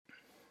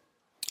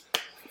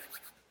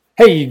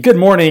Hey, good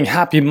morning.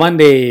 Happy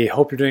Monday.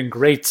 Hope you're doing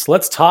great.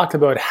 Let's talk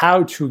about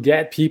how to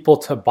get people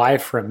to buy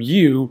from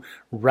you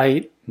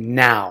right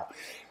now.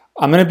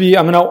 I'm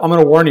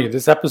gonna warn you.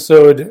 This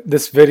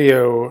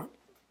video,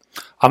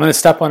 I'm gonna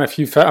step on a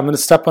few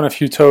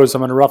toes.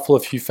 I'm gonna ruffle a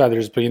few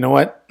feathers, but you know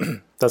what?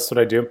 That's what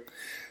I do.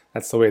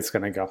 That's the way it's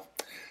gonna go.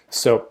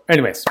 So,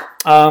 anyways,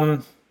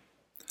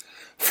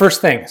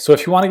 first thing. So,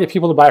 if you want to get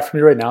people to buy from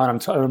you right now,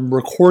 and I'm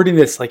recording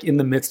this like in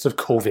the midst of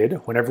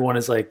COVID, when everyone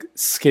is like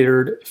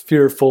scared,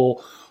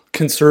 fearful,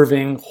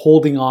 conserving,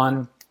 holding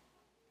on.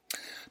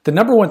 The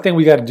number one thing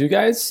we got to do,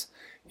 guys,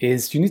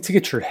 is you need to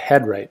get your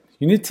head right.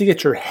 You need to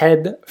get your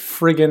head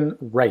friggin'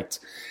 right.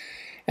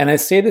 And I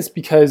say this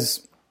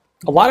because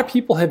a lot of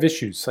people have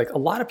issues. Like a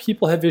lot of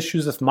people have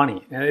issues with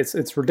money, and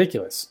it's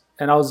ridiculous.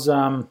 And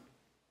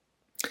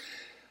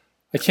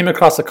I came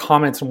across a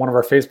comment in one of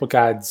our Facebook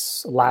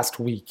ads last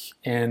week,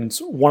 and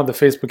one of the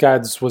Facebook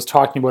ads was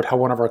talking about how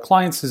one of our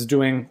clients is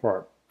doing,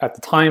 or at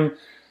the time,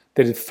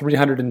 they did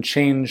 300 and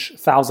change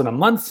thousand a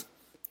month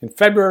in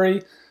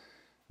February.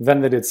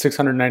 Then they did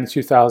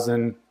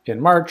 692,000 in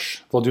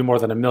March. They'll do more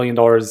than $1 million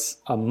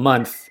a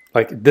month,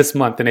 like this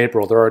month in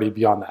April. They're already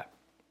beyond that.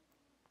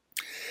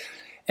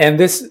 And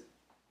this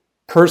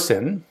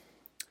person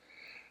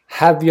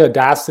had the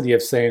audacity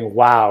of saying,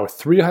 wow,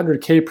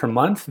 300K per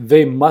month,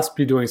 they must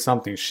be doing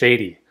something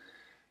shady.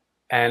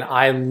 And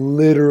I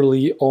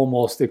literally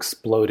almost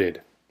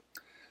exploded.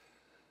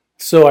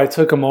 So I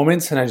took a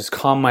moment and I just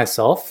calmed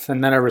myself,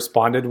 and then I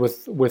responded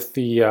with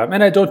the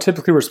and I don't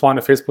typically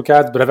respond to Facebook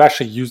ads, but I've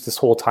actually used this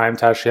whole time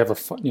to actually have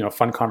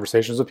fun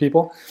conversations with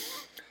people,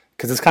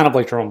 because it's kind of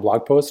like your own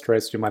blog post,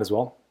 right? So you might as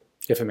well,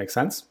 if it makes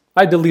sense.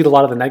 I delete a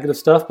lot of the negative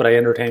stuff, but I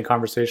entertain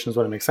conversations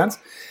when it makes sense.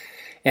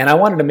 And I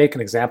wanted to make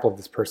an example of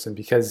this person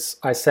because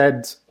I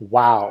said,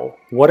 wow,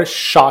 what a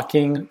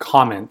shocking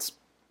comment,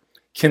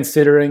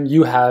 considering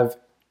you have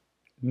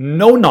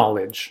no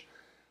knowledge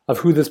of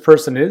who this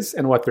person is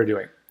and what they're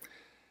doing.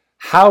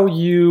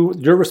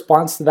 Your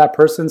response to that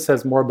person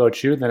says more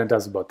about you than it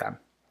does about them.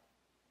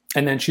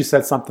 And then she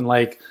said something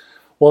like,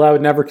 well, I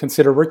would never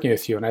consider working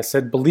with you. And I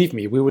said, believe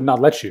me, we would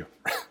not let you.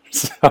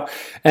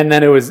 And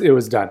then it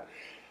was done.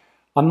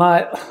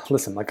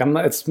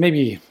 It's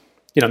maybe,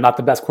 not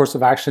the best course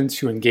of action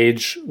to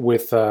engage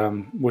with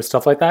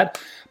stuff like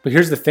that. But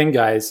here's the thing,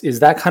 guys, is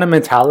that kind of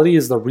mentality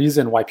is the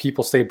reason why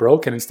people stay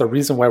broke. And it's the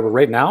reason why we're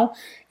right now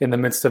in the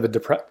midst of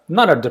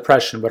not a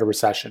depression, but a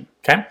recession.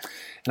 Okay.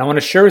 And I want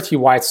to share with you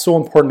why it's so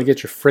important to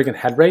get your friggin'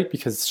 head right,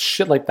 because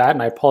shit like that,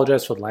 and I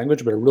apologize for the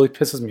language, but it really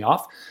pisses me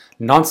off.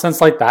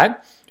 Nonsense like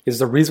that is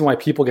the reason why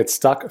people get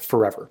stuck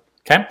forever.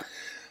 Okay.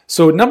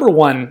 So number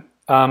one,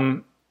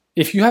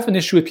 if you have an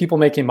issue with people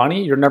making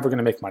money, you're never going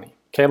to make money.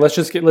 Okay, let's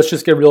just get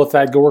real with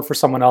that. Go work for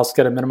someone else,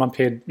 get a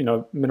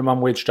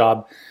minimum wage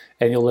job,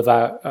 and you'll live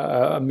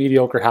a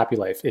mediocre, happy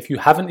life. If you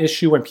have an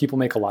issue when people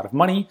make a lot of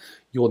money,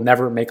 you will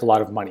never make a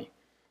lot of money.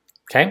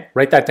 Okay,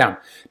 write that down,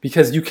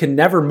 because you can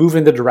never move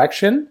in the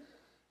direction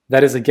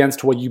that is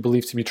against what you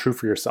believe to be true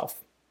for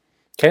yourself.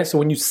 Okay, so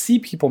when you see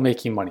people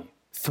making money,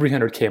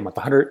 300K a month,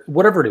 100,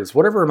 whatever it is,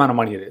 whatever amount of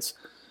money it is,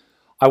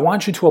 I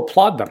want you to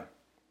applaud them.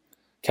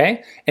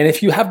 Okay, and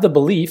if you have the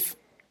belief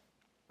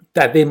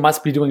that they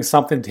must be doing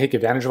something to take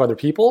advantage of other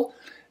people,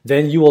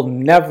 then you will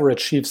never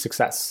achieve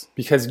success,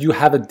 because you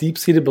have a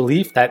deep-seated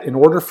belief that in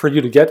order for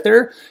you to get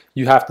there,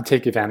 you have to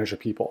take advantage of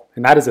people.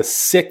 And that is a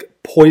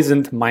sick,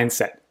 poisoned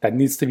mindset that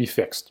needs to be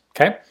fixed,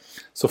 okay?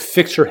 So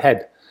fix your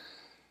head.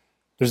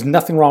 There's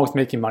nothing wrong with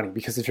making money,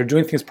 because if you're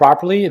doing things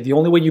properly, the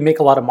only way you make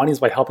a lot of money is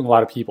by helping a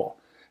lot of people.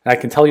 And I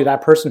can tell you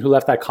that person who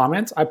left that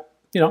comment,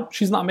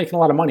 she's not making a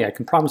lot of money. I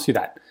can promise you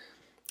that.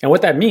 And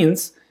what that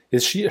means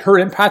is her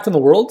impact in the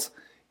world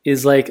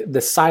is like the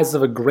size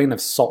of a grain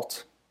of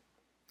salt.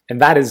 And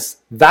that's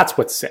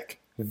what's sick.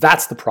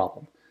 That's the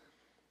problem.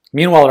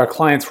 Meanwhile, our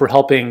clients were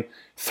helping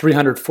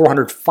 300,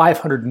 400,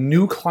 500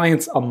 new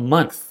clients a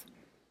month.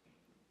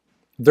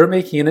 They're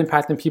making an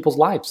impact in people's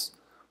lives,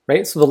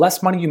 right? So the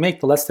less money you make,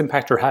 the less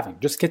impact you're having.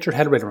 Just get your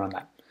head right around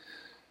that.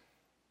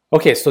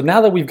 Okay, so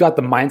now that we've got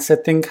the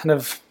mindset thing kind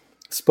of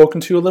spoken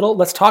to a little,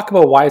 let's talk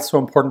about why it's so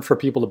important for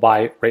people to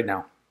buy right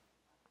now.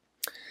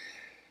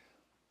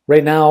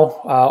 Right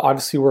now,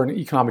 obviously, we're in an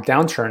economic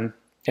downturn,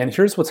 and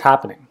here's what's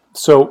happening.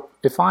 So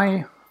if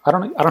I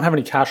don't have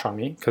any cash on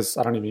me, because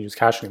I don't even use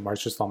cash anymore.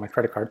 It's just on my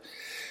credit card.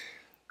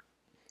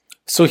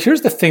 So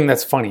here's the thing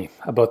that's funny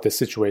about this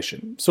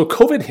situation. So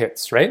COVID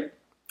hits, right?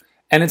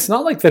 And it's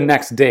not like the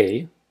next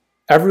day,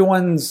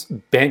 everyone's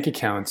bank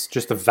accounts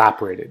just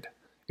evaporated.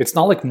 It's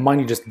not like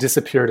money just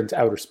disappeared into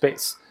outer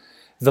space.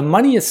 The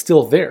money is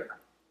still there.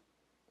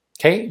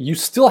 Okay, you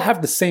still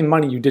have the same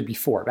money you did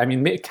before. I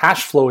mean,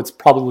 cash flow, it's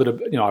probably a little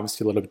bit,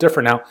 obviously a little bit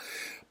different now.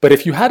 But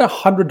if you had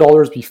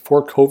 $100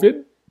 before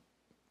COVID,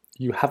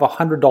 you have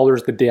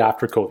 $100 the day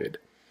after COVID.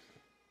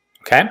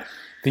 Okay,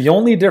 the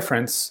only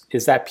difference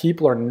is that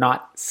people are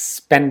not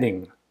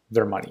spending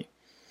their money.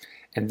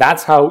 And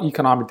that's how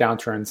economic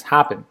downturns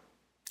happen.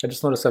 I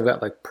just noticed I've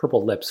got like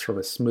purple lips from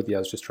a smoothie I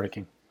was just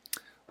drinking.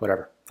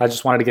 Whatever. I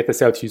just wanted to get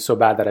this out to you so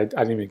bad that I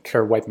didn't even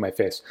care wiping my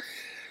face.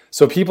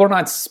 So people are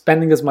not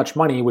spending as much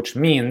money, which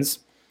means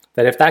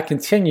that if that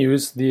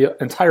continues, the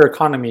entire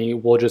economy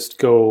will just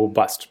go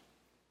bust.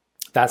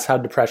 That's how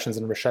depressions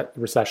and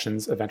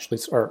recessions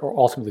eventually or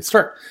ultimately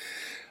start.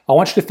 I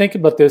want you to think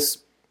about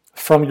this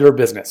from your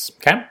business,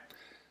 okay?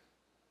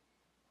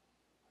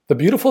 The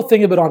beautiful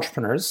thing about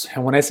entrepreneurs,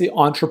 and when I say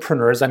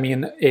entrepreneurs, I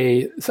mean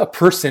a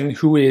person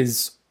who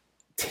is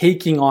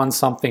taking on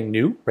something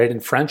new, right? In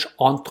French,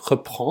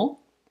 entreprend,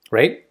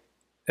 right?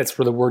 That's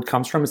where the word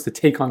comes from, is to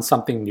take on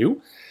something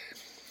new.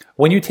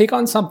 When you take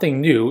on something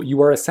new,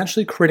 you are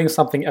essentially creating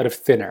something out of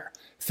thin air.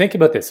 Think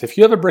about this. If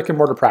you have a brick and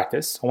mortar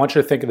practice, I want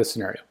you to think of this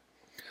scenario.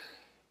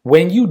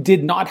 When you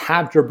did not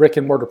have your brick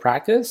and mortar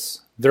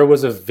practice, there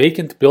was a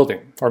vacant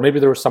building, or maybe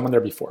there was someone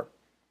there before,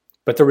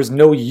 but there was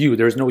no you,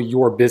 there was no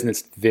your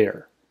business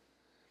there.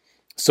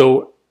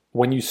 So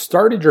when you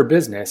started your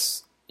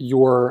business,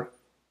 your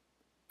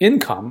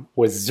income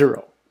was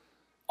zero.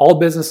 All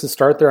businesses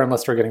start there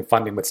unless they're getting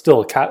funding, but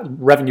still,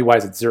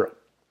 revenue-wise, it's zero.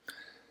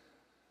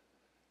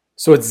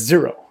 So it's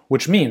zero,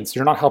 which means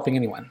you're not helping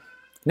anyone.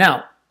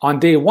 Now, on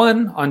day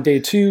one, on day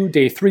two,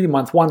 day three,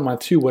 month one, month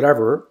two,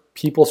 whatever,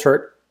 people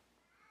start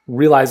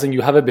realizing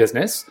you have a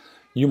business,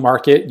 you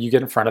market, you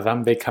get in front of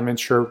them, they come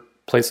into your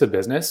place of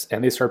business,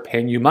 and they start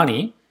paying you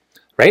money,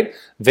 right?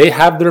 They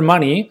have their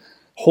money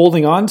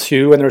holding on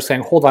to, and they're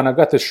saying, hold on, I've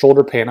got this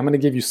shoulder pain. I'm going to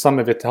give you some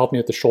of it to help me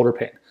with the shoulder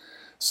pain.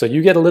 So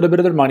you get a little bit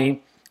of their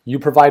money, you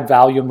provide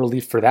value and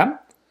relief for them,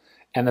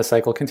 and the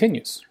cycle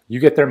continues. You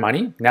get their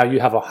money, now you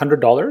have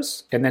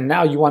 $100, and then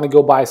now you want to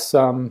go buy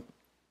some,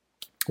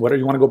 whatever,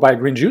 you want to go buy a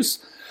green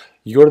juice,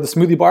 you go to the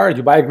smoothie bar,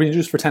 you buy a green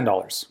juice for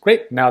 $10.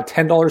 Great, now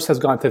 $10 has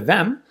gone to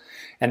them,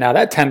 and now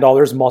that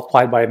 $10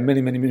 multiplied by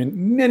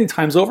many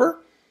times over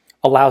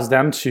allows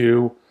them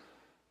to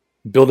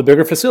build a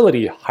bigger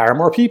facility, hire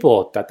more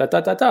people,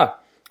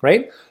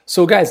 right?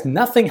 So guys,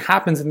 nothing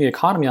happens in the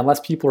economy unless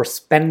people are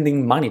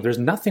spending money. There's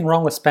nothing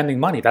wrong with spending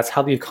money. That's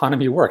how the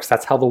economy works.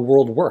 That's how the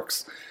world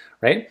works,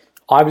 right?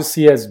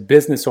 Obviously, as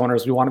business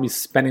owners, we want to be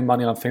spending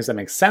money on things that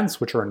make sense,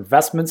 which are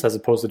investments as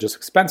opposed to just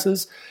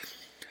expenses.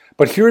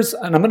 But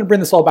and I'm going to bring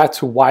this all back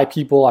to why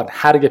people, on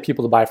how to get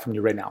people to buy from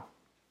you right now.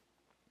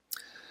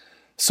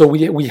 So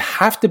we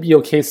have to be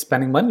okay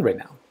spending money right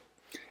now.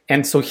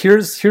 And so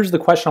here's the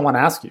question I want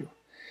to ask you.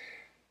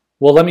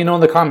 Well, let me know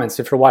in the comments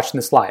if you're watching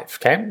this live,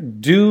 okay?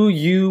 Do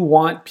you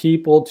want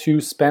people to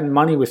spend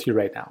money with you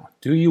right now?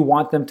 Do you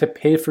want them to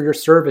pay for your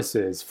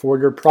services, for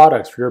your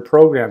products, for your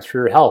programs, for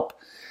your help?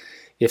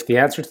 If the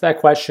answer to that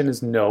question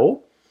is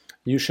no,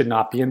 you should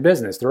not be in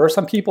business. There are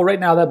some people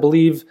right now that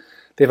believe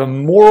they have a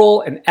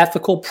moral and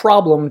ethical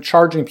problem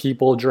charging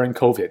people during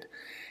COVID.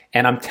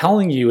 And I'm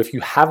telling you, if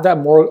you have that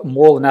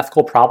moral and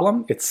ethical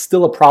problem, it's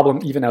still a problem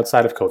even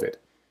outside of COVID.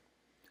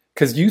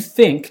 Because you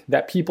think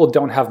that people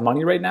don't have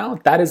money right now,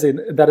 that is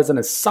an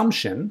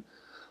assumption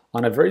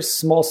on a very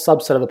small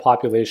subset of the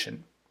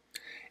population.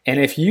 And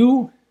if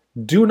you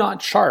do not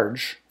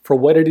charge for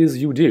what it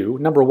is you do,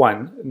 number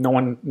one, no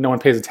one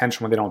pays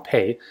attention when they don't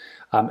pay.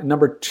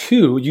 Number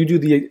two, you do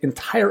the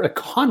entire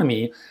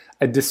economy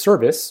a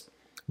disservice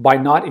by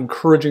not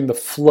encouraging the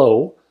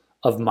flow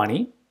of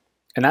money.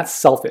 And that's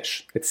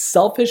selfish. It's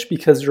selfish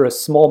because you're a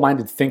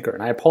small-minded thinker.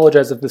 And I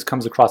apologize if this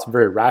comes across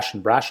very rash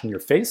and brash in your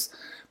face,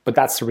 but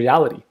that's the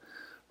reality,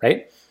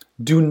 right?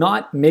 Do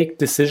not make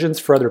decisions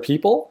for other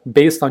people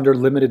based on your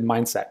limited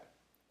mindset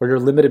or your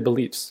limited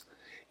beliefs.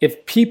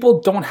 If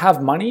people don't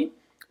have money,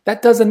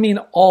 that doesn't mean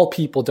all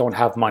people don't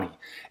have money.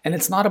 And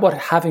it's not about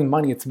having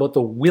money, it's about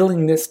the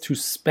willingness to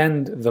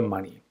spend the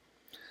money.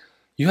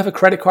 You have a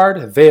credit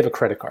card, they have a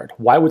credit card.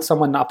 Why would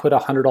someone not put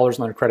 $100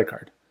 on their credit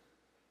card,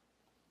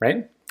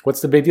 right?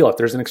 What's the big deal? If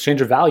there's an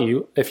exchange of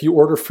value, if you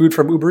order food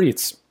from Uber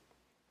Eats,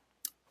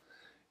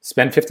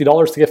 spend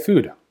 $50 to get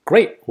food.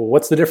 Great. Well,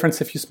 what's the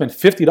difference if you spend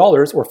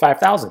 $50 or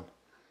 $5,000?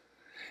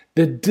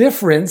 The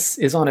difference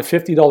is on a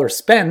 $50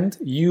 spend,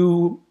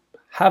 you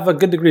have a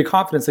good degree of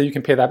confidence that you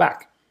can pay that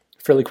back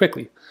fairly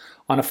quickly.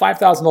 On a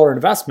 $5,000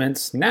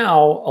 investment,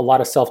 now a lot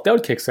of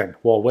self-doubt kicks in.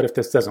 Well, what if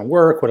this doesn't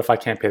work? What if I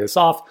can't pay this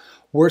off?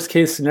 Worst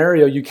case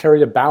scenario, you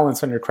carry a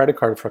balance on your credit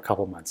card for a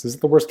couple of months. Is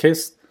it the worst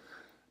case?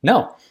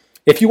 No.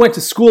 If you went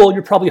to school,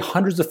 you're probably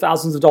hundreds of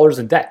thousands of dollars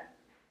in debt.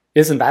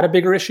 Isn't that a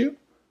bigger issue?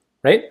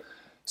 Right?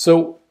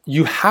 So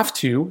you have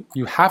to,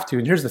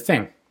 and here's the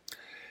thing.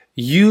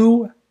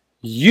 You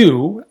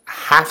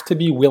have to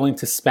be willing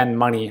to spend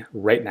money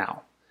right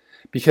now.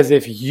 Because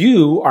if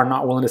you are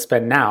not willing to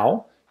spend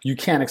now, you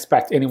can't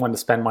expect anyone to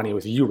spend money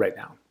with you right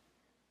now.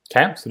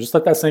 Okay? So just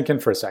let that sink in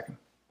for a second.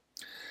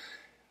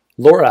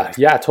 Laura,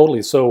 yeah,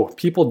 totally. So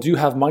people do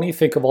have money.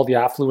 Think of all the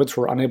affluents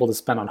who are unable to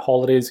spend on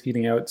holidays,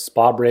 eating out,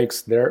 spa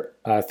breaks, their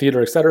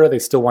theater, etc. They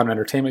still want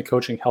entertainment,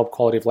 coaching, help,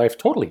 quality of life.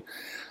 Totally.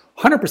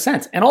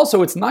 100%. And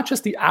also, it's not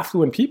just the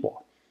affluent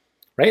people,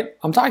 right?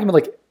 I'm talking about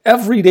like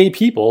everyday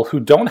people who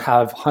don't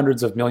have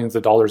hundreds of millions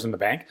of dollars in the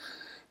bank,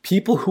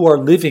 people who are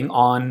living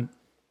on,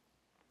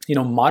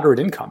 moderate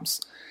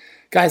incomes.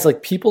 Guys,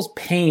 like people's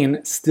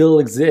pain still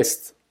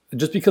exists.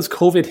 Just because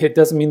COVID hit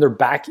doesn't mean their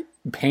back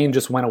pain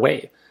just went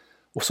away.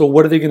 So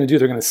what are they going to do?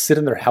 They're going to sit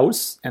in their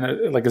house and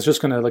it's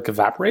just going to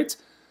evaporate.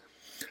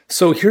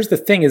 So here's the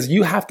thing is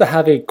you have to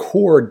have a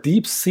core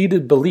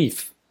deep-seated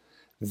belief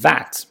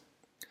that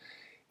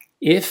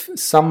if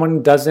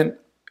someone doesn't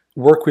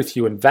work with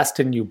you,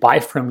 invest in you, buy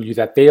from you,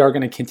 that they are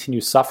going to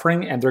continue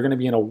suffering and they're going to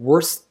be in a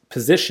worse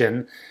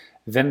position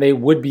than they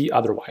would be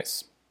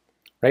otherwise,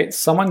 right?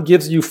 Someone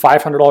gives you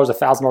 $500, $1,000,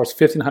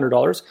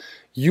 $1,500.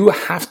 You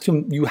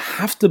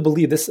have to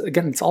believe this.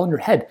 Again, it's all in your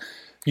head.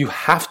 You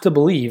have to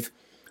believe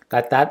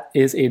that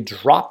is a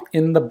drop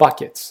in the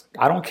bucket.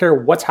 I don't care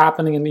what's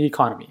happening in the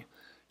economy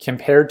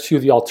compared to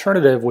the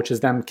alternative, which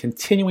is them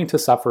continuing to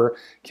suffer,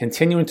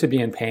 continuing to be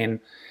in pain.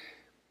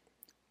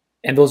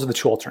 And those are the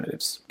two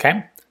alternatives,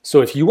 okay?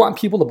 So if you want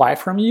people to buy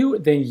from you,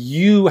 then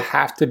you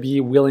have to be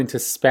willing to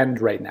spend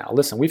right now.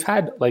 Listen, we've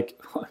had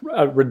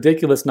a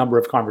ridiculous number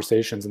of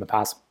conversations in the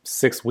past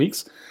 6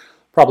 weeks,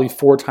 probably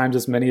 4 times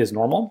as many as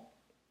normal,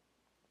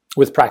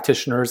 with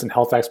practitioners and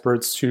health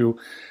experts who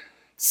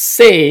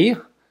say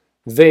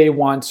they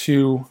want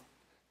to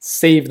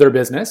save their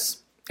business.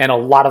 And a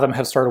lot of them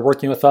have started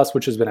working with us,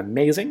 which has been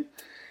amazing.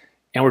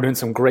 And we're doing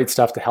some great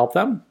stuff to help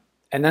them.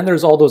 And then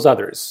there's all those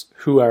others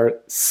who are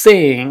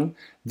saying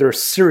they're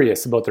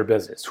serious about their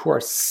business, who are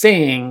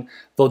saying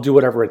they'll do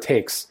whatever it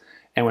takes.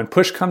 And when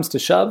push comes to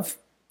shove,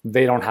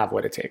 they don't have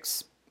what it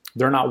takes.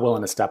 They're not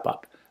willing to step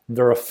up.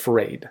 They're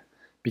afraid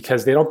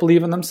because they don't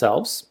believe in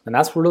themselves. And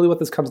that's really what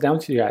this comes down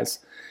to, you guys.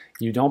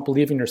 You don't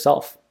believe in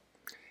yourself.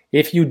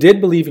 If you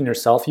did believe in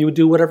yourself, you would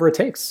do whatever it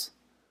takes,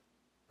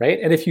 right?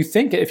 And if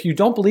you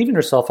don't believe in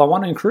yourself, I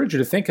want to encourage you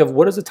to think of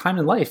what is a time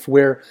in life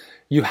where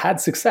you had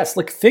success.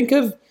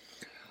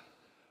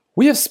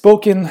 We have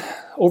spoken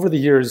over the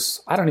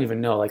years, I don't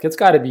even know, it's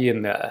got to be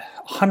in the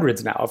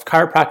hundreds now of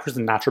chiropractors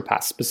and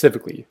naturopaths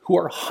specifically, who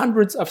are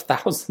hundreds of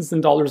thousands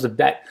of dollars of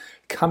debt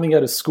coming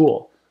out of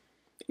school.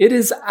 It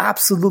is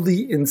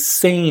absolutely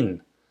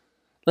insane.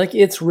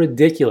 It's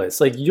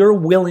ridiculous. You're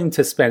willing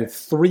to spend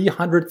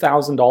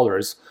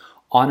 $300,000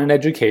 on an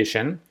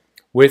education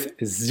with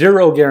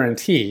zero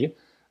guarantee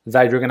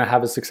that you're going to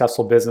have a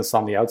successful business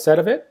on the outset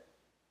of it.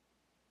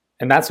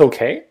 And that's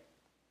okay.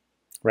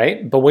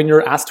 Right? But when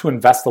you're asked to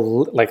invest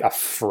a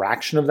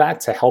fraction of that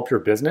to help your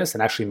business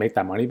and actually make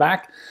that money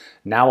back,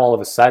 now all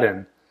of a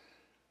sudden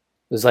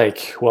it's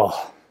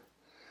well,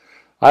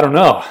 I don't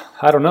know.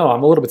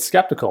 I'm a little bit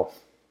skeptical.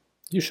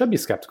 You should be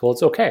skeptical.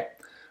 It's okay.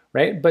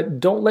 Right? But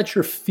don't let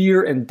your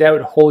fear and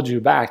doubt hold you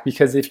back,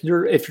 because if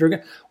you're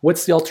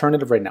what's the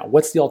alternative right now?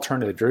 What's the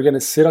alternative? You're going to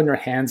sit on your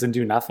hands and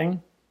do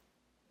nothing?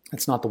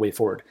 That's not the way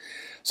forward.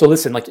 So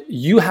listen,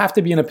 you have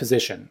to be in a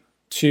position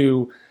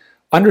to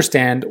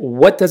understand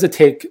what does it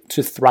take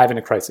to thrive in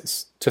a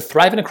crisis. To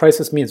thrive in a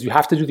crisis means you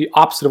have to do the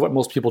opposite of what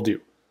most people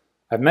do.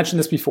 I've mentioned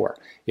this before.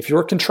 If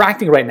you're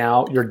contracting right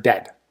now, you're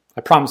dead.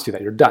 I promise you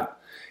that. You're done.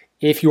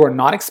 If you are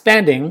not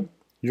expanding,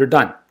 you're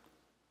done.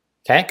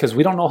 Okay? Because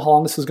we don't know how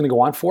long this is going to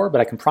go on for,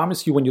 but I can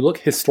promise you when you look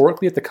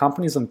historically at the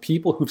companies and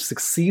people who've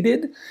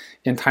succeeded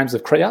in times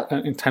of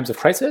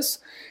crisis,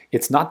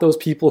 it's not those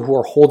people who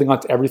are holding on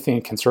to everything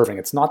and conserving.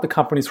 It's not the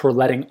companies who are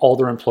letting all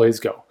their employees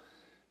go.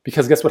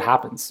 Because guess what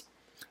happens?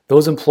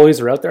 Those employees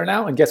are out there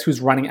now, and guess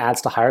who's running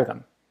ads to hire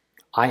them?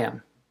 I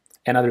am,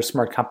 and other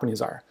smart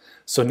companies are.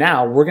 So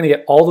now we're going to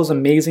get all those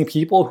amazing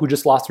people who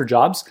just lost their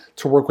jobs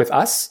to work with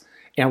us,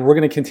 and we're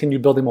going to continue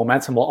building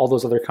momentum while all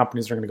those other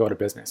companies are going to go out of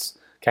business,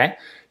 okay?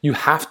 You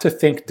have to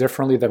think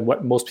differently than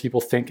what most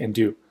people think and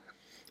do.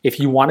 If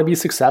you want to be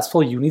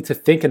successful, you need to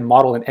think and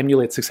model and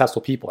emulate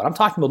successful people. And I'm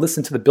talking about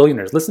listen to the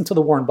billionaires, listen to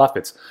the Warren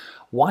Buffetts.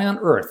 Why on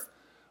earth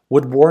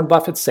would Warren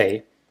Buffett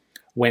say,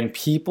 when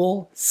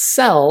people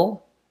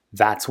sell,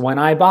 that's when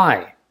I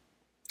buy.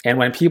 And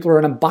when people are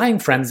in a buying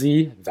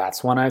frenzy,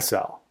 that's when I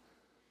sell.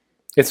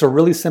 It's a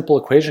really simple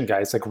equation,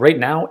 guys. Right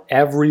now,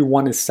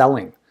 everyone is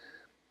selling.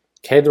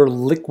 Okay, they're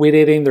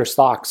liquidating their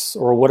stocks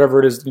or whatever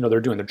it is,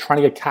 they're doing. They're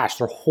trying to get cash.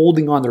 They're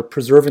holding on. They're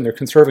preserving. They're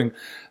conserving.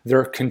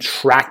 They're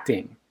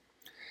contracting.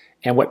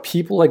 And what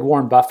people like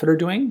Warren Buffett are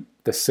doing,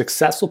 the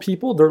successful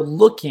people,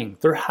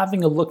 they're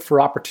having a look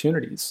for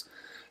opportunities.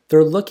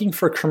 They're looking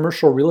for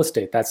commercial real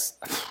estate that's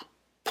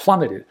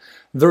plummeted.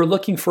 They're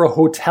looking for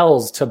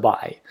hotels to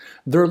buy.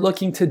 They're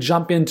looking to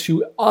jump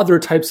into other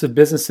types of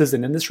businesses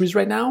and industries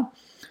right now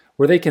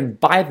where they can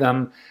buy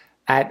them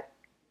at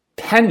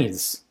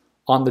pennies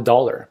on the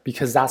dollar,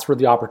 because that's where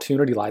the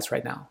opportunity lies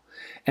right now.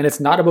 And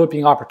it's not about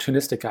being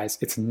opportunistic, guys.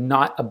 It's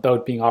not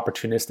about being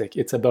opportunistic.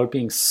 It's about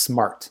being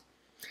smart.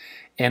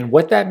 And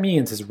what that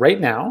means is right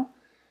now,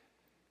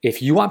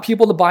 if you want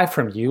people to buy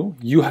from you,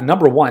 you,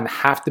 number one,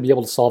 have to be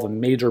able to solve a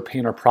major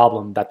pain or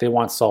problem that they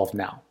want solved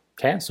now.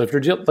 Okay, so if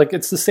you're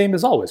it's the same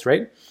as always,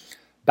 right?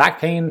 Back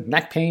pain,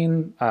 neck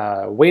pain,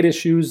 weight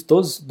issues,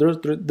 they're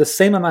the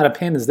same amount of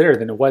pain is there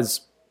than it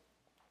was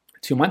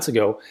 2 months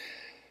ago.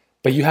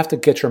 But you have to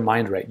get your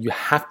mind right. You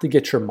have to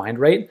get your mind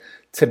right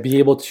to be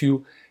able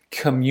to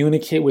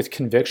communicate with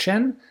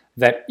conviction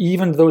that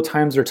even though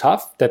times are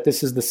tough, that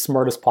this is the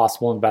smartest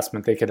possible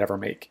investment they could ever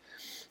make.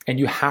 And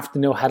you have to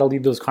know how to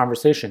lead those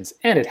conversations.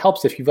 And it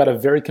helps if you've got a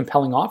very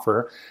compelling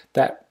offer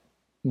that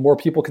more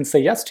people can say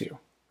yes to,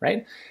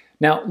 right?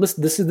 Now,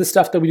 listen, this is the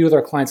stuff that we do with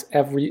our clients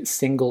every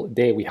single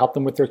day. We help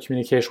them with their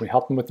communication. We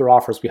help them with their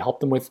offers. We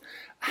help them with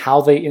how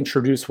they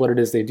introduce what it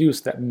is they do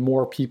so that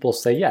more people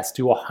say yes.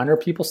 Do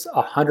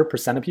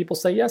 100% of people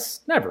say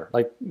yes? Never,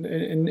 like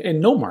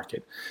in no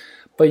market.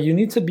 But you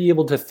need to be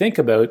able to think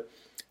about,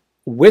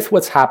 with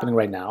what's happening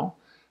right now,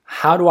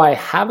 how do I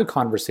have a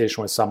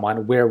conversation with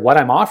someone where what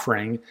I'm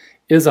offering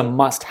is a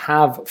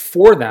must-have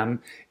for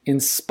them in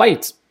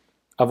spite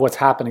of what's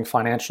happening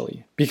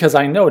financially? Because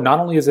I know not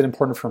only is it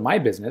important for my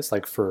business,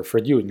 like for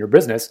you and your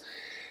business,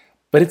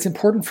 but it's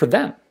important for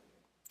them,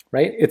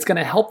 right? It's going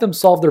to help them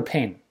solve their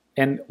pain.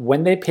 And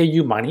when they pay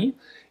you money,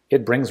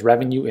 it brings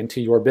revenue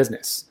into your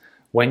business.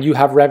 When you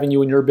have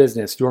revenue in your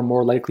business, you're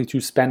more likely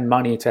to spend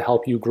money to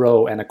help you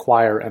grow and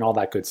acquire and all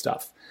that good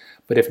stuff.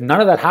 But if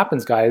none of that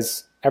happens,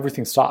 guys,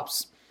 everything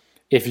stops.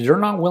 If you're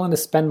not willing to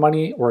spend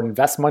money or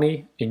invest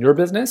money in your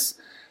business,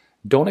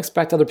 don't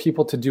expect other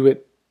people to do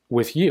it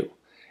with you.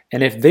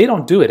 And if they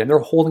don't do it and they're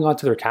holding on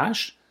to their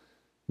cash,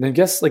 then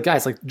guys,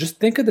 just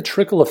think of the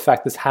trickle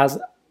effect this has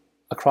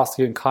across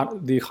the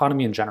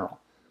economy in general.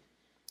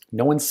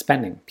 No one's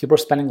spending. People are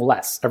spending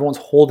less. Everyone's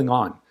holding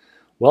on.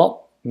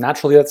 Well,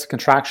 naturally, that's a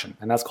contraction,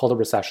 and that's called a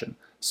recession.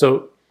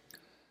 So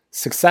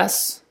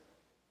success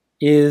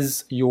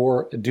is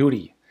your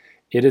duty.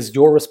 It is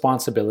your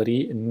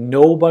responsibility.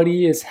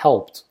 Nobody is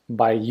helped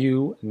by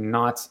you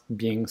not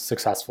being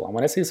successful. And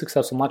when I say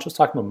successful, I'm not just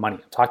talking about money.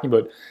 I'm talking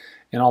about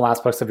in all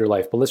aspects of your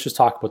life. But let's just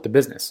talk about the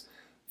business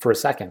for a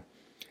second.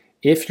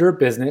 If your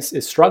business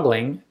is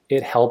struggling,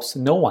 it helps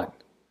no one.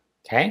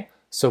 Okay?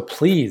 So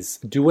please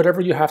do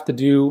whatever you have to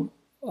do,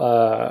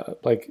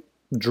 like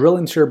drill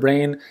into your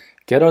brain,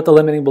 get out the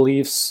limiting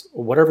beliefs,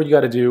 whatever you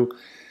got to do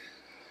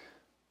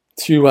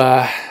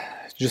to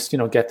just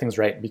get things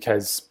right,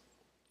 because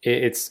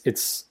it's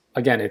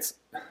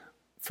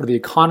for the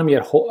economy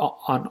at whole,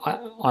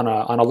 on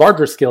a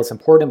larger scale, it's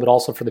important, but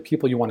also for the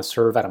people you want to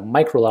serve at a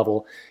micro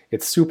level,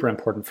 it's super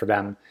important for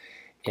them.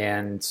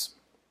 And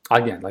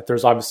again, like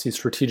there's obviously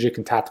strategic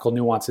and tactical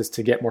nuances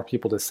to get more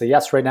people to say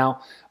yes right now,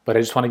 but I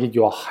just want to give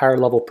you a higher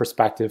level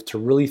perspective to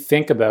really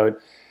think about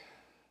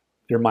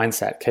your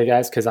mindset, okay,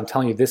 guys? Because I'm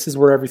telling you, this is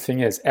where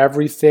everything is.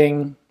 Every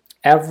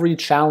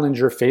challenge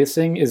you're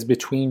facing is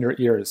between your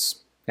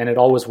ears, and it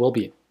always will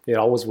be. It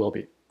always will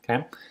be,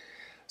 okay?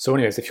 So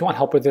anyways, if you want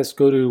help with this,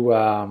 go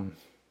to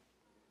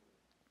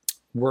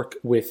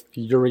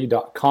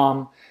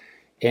workwithyuri.com.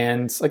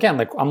 And again,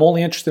 like I'm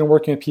only interested in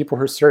working with people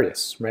who are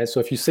serious, right? So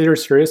if you say you're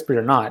serious, but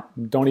you're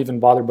not, don't even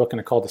bother booking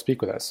a call to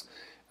speak with us.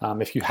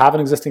 If you have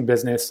an existing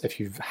business, if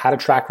you've had a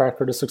track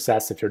record of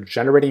success, if you're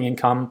generating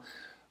income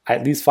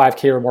at least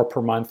 5K or more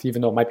per month,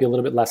 even though it might be a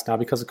little bit less now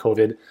because of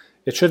COVID,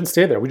 it shouldn't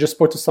stay there. We just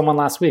spoke to someone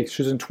last week.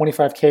 She was in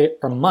 25K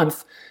a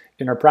month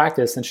in her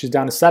practice, and she's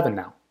down to 7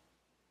 now.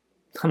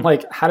 I'm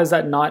like, how does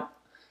that not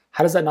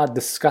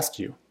disgust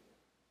you?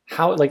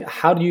 How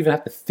do you even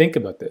have to think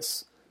about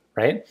this,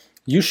 right?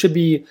 You should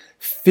be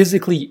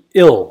physically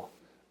ill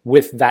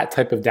with that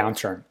type of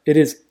downturn. It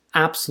is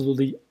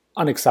absolutely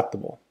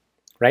unacceptable,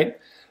 right?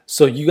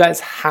 So you guys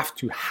have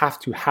to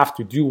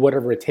do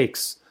whatever it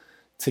takes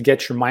to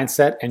get your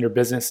mindset and your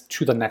business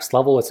to the next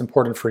level. It's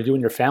important for you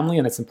and your family,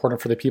 and it's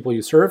important for the people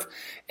you serve.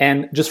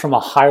 And just from a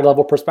higher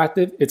level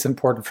perspective, it's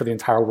important for the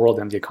entire world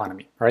and the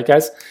economy. All right,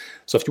 guys?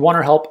 So if you want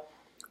our help,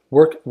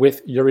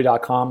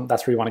 workwithyuri.com.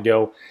 That's where you want to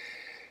go.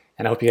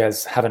 And I hope you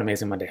guys have an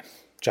amazing Monday.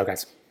 Ciao,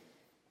 guys.